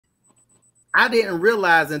I didn't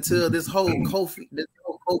realize until this whole Kofi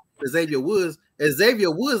Xavier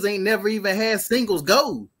Woods ain't never even had singles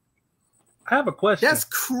gold. I have a question. That's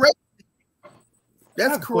crazy.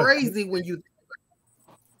 That's crazy when you.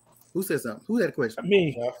 Who said something? Who had a question?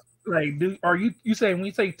 Me. Like, are you saying when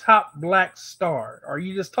you say top black star, are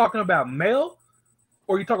you just talking about male,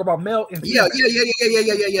 or you talk about male and female?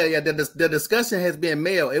 Yeah. The discussion has been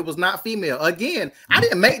male. It was not female. Again, I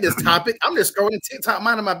didn't make this topic. I'm just scrolling TikTok,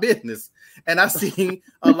 minding my business, and I seen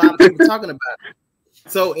a lot of people talking about it.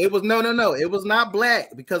 So it was no. It was not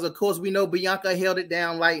black because, of course, we know Bianca held it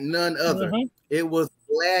down like none other. Mm-hmm. It was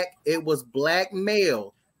black. It was black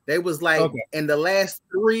male. They was like in the last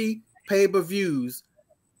 3 pay-per-views.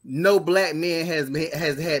 No black man has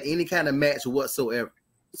had any kind of match whatsoever.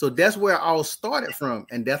 So that's where it all started from.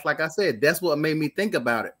 And that's, like I said, that's what made me think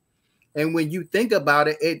about it. And when you think about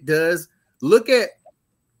it, it does look at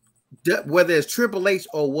whether it's Triple H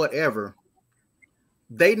or whatever.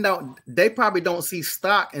 They probably don't see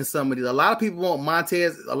stock in some of these. A lot of people want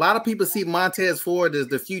Montez. A lot of people see Montez Ford as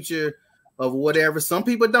the future of whatever. Some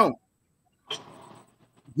people don't.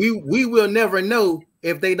 We will never know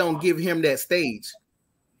if they don't give him that stage.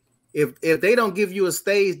 If they don't give you a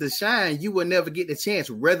stage to shine, you will never get the chance,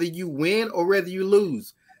 whether you win or whether you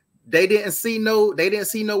lose. They didn't see no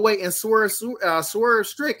way in Swerve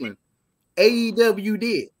Strickland. AEW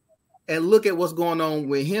did. And look at what's going on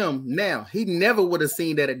with him now. He never would have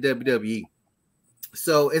seen that at WWE.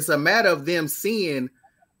 So it's a matter of them seeing,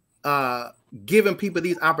 giving people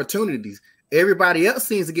these opportunities. Everybody else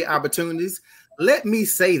seems to get opportunities. Let me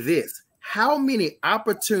say this. How many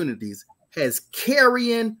opportunities has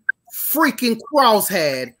Karrion freaking Kross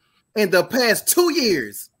had in the past 2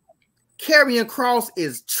 years? Karrion Kross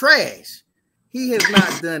is trash. He has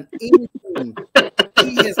not done anything.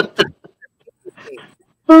 He has not done anything.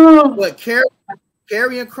 What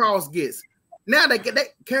Karrion Kross gets. Now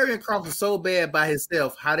Karrion Kross is so bad by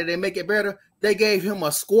himself. How did they make it better? They gave him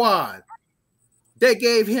a squad. They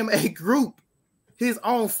gave him a group, his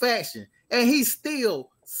own faction, and he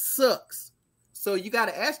still sucks. So you got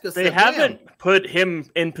to ask yourself. They haven't put him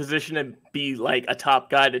in position to be like a top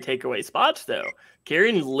guy to take away spots, though.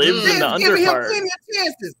 Karrion lives in the undercard.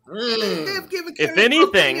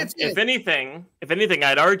 If anything,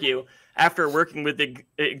 I'd argue after working with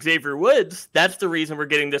Xavier Woods, that's the reason we're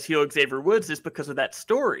getting this heel Xavier Woods is because of that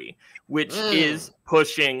story, which is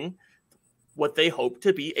pushing what they hope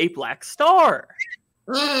to be a black star.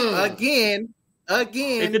 Again,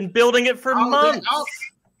 they've been building it for months.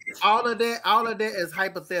 All of that is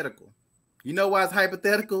hypothetical. You know why it's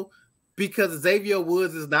hypothetical? Because Xavier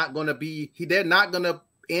Woods is not going to be. They're not going to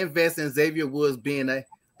invest in Xavier Woods being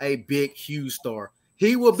a big, huge star.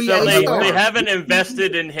 He will be a star. They haven't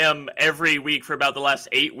invested in him every week for about the last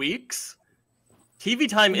 8 weeks. TV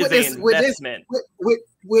time is an investment.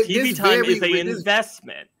 TV time is an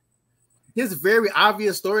investment. This very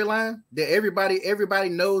obvious storyline that everybody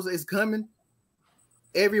knows is coming.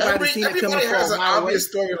 Everybody has an obvious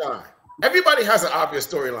storyline. Everybody has an obvious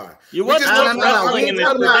storyline. You want wrestling in this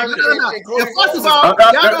First of all,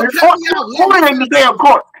 order in the damn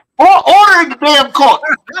court. Order in the damn court.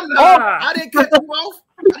 I didn't cut you off.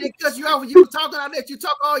 I didn't cut you off when you were talking. I let you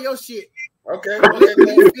talk all your shit. Okay. Let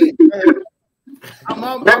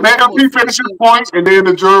him be finishing points, and then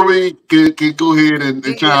the jury can go ahead and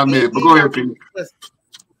chime in. But go ahead, Pete.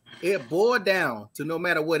 It boiled down to no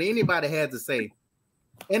matter what anybody had to say.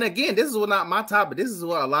 And again, this is not my topic. This is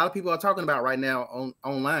what a lot of people are talking about right now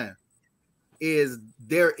online. Is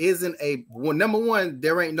there isn't number one,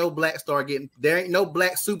 there ain't no black star there ain't no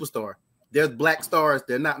black superstar. There's black stars,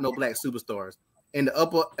 there are not no black superstars. In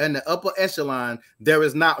the upper echelon, there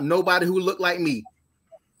is not nobody who look like me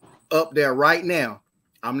up there right now.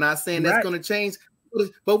 I'm not saying that's going to change,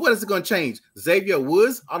 but what is it going to change? Xavier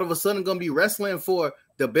Woods all of a sudden going to be wrestling for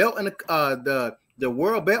the belt and the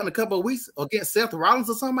world belt in a couple of weeks against Seth Rollins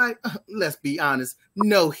or somebody? Let's be honest.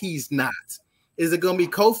 No, he's not. Is it going to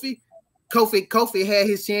be Kofi? Kofi had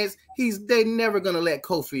his chance. They never going to let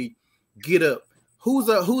Kofi get up. Who's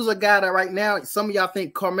a guy that right now, some of y'all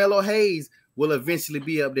think Carmelo Hayes will eventually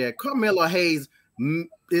be up there. Carmelo Hayes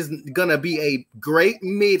is going to be a great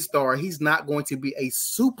mid-star. He's not going to be a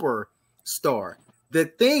superstar. The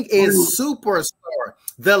thing is superstar.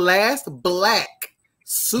 The last black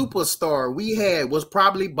superstar we had was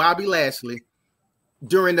probably Bobby Lashley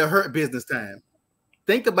during the Hurt Business time.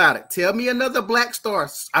 Think about it. Tell me another black star,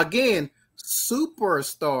 again,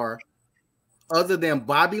 superstar, other than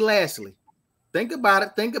Bobby Lashley. Think about it.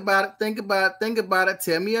 Think about it. Think about it. Think about it.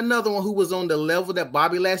 Tell me another one who was on the level that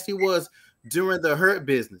Bobby Lashley was during the Hurt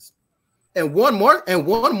Business. And one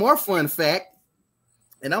more fun fact.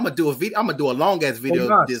 And I'm gonna do a video. I'm gonna do a long ass video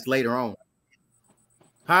of this later on.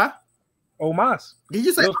 Huh? Omas. Did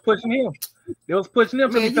you say they was pushing him? They was pushing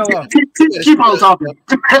him. Man, keep on talking.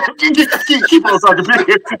 keep on talking.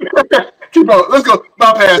 Keep on. Let's go.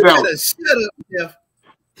 Bypass that one. Shut up, Jeff.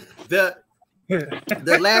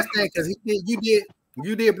 The last thing, because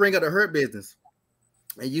you did bring up the Hurt Business,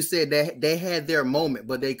 and you said that they had their moment,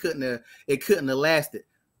 but they couldn't have lasted.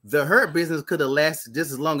 The Hurt Business could have lasted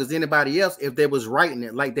just as long as anybody else if they was writing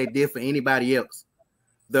it like they did for anybody else.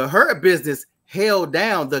 The Hurt Business held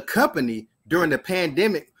down the company during the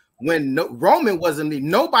pandemic when Roman wasn't.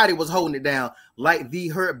 Nobody was holding it down like the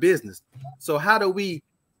Hurt Business. So how do we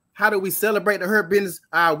celebrate the Hurt Business?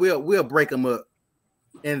 We'll break them up.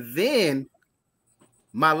 And then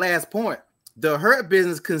my last point: the Hurt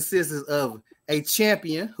Business consists of a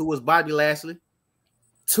champion who was Bobby Lashley,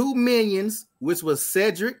 2 minions, which was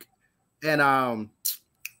Cedric and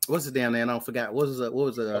what's his damn name? I forgot. What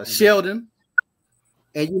was it? Sheldon.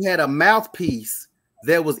 And you had a mouthpiece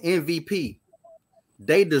that was MVP.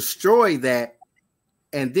 They destroyed that,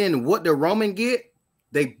 and then what did Roman get?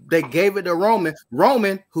 They gave it to Roman.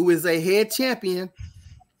 Roman, who is a head champion,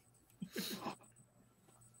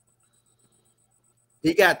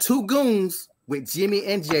 he got 2 goons with Jimmy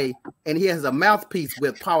and Jay, and he has a mouthpiece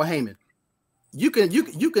with Paul Heyman. You can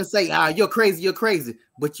say, you're crazy,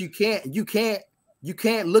 but you can't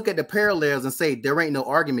look at the parallels and say there ain't no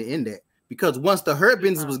argument in that, because once the Hurt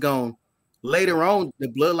Business was gone, later on the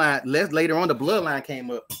bloodline came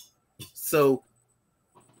up. So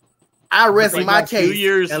I rest my case. 2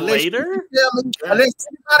 years later, unless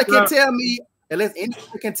anybody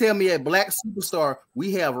can tell me a black superstar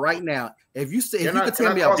we have right now. If you can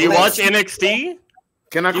tell me, do you watch NXT?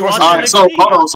 Can I cross? All right, so hold on.